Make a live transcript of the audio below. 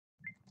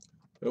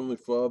Heavenly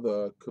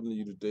Father, I come to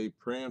you today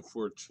praying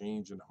for a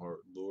change in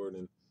heart, Lord,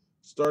 and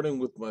starting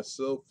with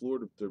myself,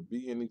 Lord, if there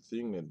be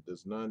anything that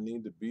does not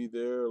need to be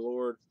there,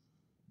 Lord,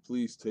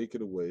 please take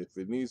it away. If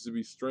it needs to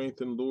be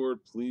strengthened, Lord,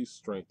 please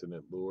strengthen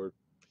it, Lord.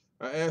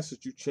 I ask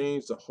that you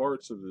change the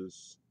hearts of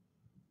this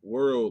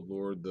world,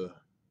 Lord, the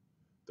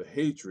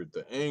hatred,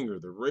 the anger,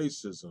 the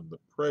racism, the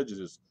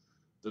prejudice,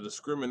 the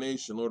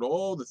discrimination, Lord,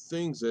 all the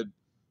things that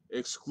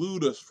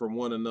exclude us from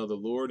one another,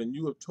 Lord. And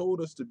you have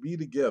told us to be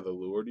together,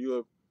 Lord. You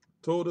have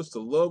told us to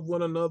love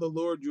one another,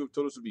 Lord. You have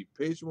told us to be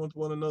patient with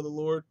one another,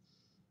 Lord.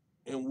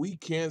 And we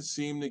can't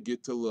seem to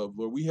get to love,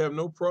 Lord. We have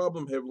no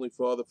problem, Heavenly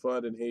Father,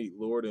 finding hate,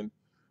 Lord. And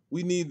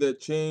we need that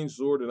change,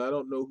 Lord. And I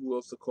don't know who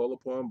else to call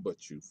upon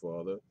but you,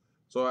 Father.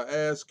 So I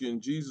ask in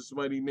Jesus'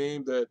 mighty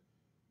name that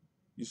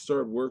you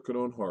start working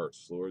on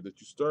hearts, Lord, that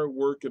you start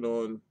working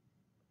on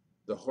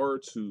the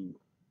hearts who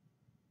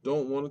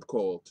don't want to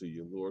call to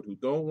you, Lord, who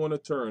don't want to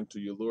turn to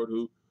you, Lord,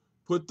 who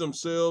put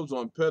themselves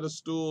on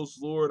pedestals,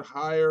 Lord,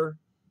 higher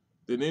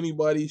than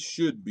anybody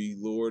should be,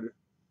 Lord,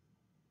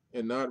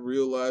 and not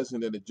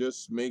realizing that it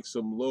just makes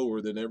them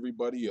lower than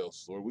everybody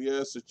else, Lord. We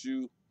ask that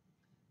you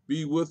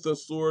be with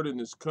us, Lord, in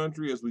this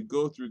country as we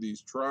go through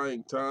these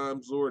trying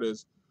times, Lord,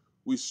 as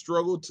we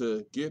struggle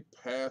to get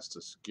past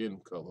the skin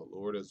color,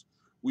 Lord, as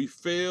we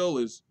fail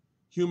as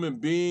human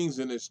beings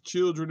and as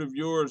children of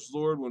yours,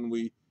 Lord, when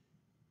we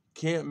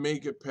can't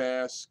make it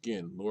past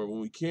skin, Lord,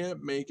 when we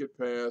can't make it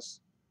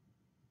past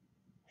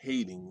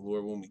hating,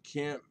 Lord, when we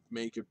can't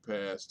make it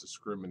past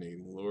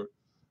discriminating, Lord.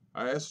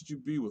 I ask that you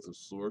be with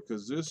us, Lord,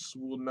 because this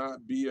will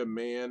not be a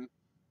man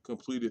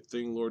completed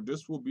thing, Lord.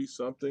 This will be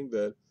something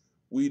that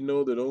we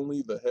know that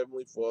only the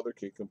Heavenly Father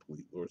can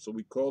complete, Lord. So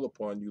we call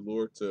upon you,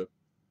 Lord, to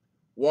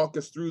walk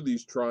us through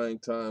these trying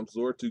times,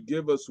 Lord, to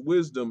give us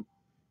wisdom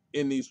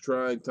in these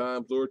trying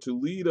times, Lord, to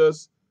lead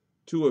us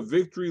to a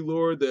victory,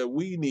 Lord, that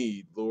we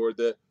need, Lord,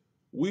 that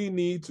we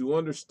need to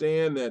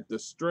understand that the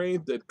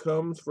strength that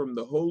comes from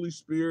the Holy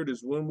Spirit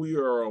is when we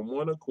are on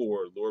one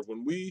accord, Lord,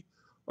 when we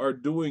are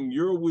doing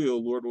your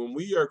will, Lord, when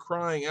we are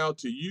crying out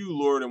to you,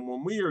 Lord, and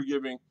when we are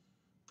giving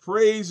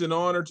praise and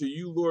honor to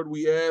you, Lord,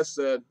 we ask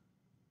that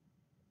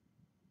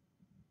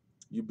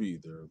you be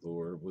there,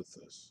 Lord, with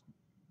us.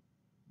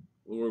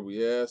 Lord,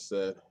 we ask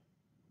that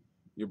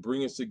you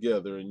bring us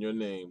together in your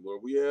name,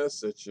 Lord. We ask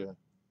that you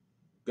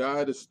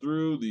guide us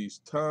through these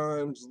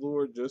times,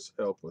 Lord. Just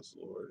help us,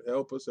 Lord.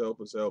 Help us,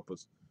 help us, help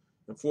us.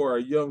 And for our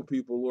young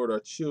people, Lord, our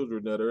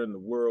children that are in the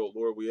world,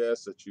 Lord, we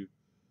ask that you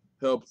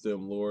help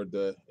them, Lord,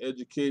 that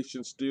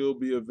education still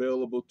be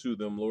available to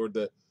them, Lord,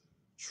 that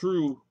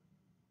true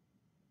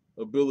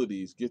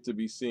abilities get to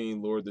be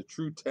seen, Lord, the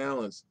true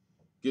talents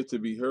get to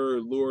be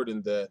heard, Lord,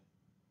 and that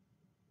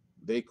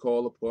they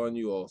call upon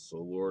you also,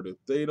 Lord. If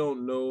they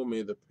don't know,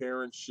 may the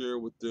parents share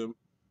with them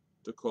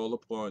to call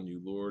upon you,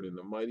 Lord, in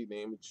the mighty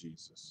name of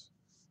Jesus.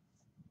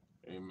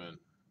 Amen.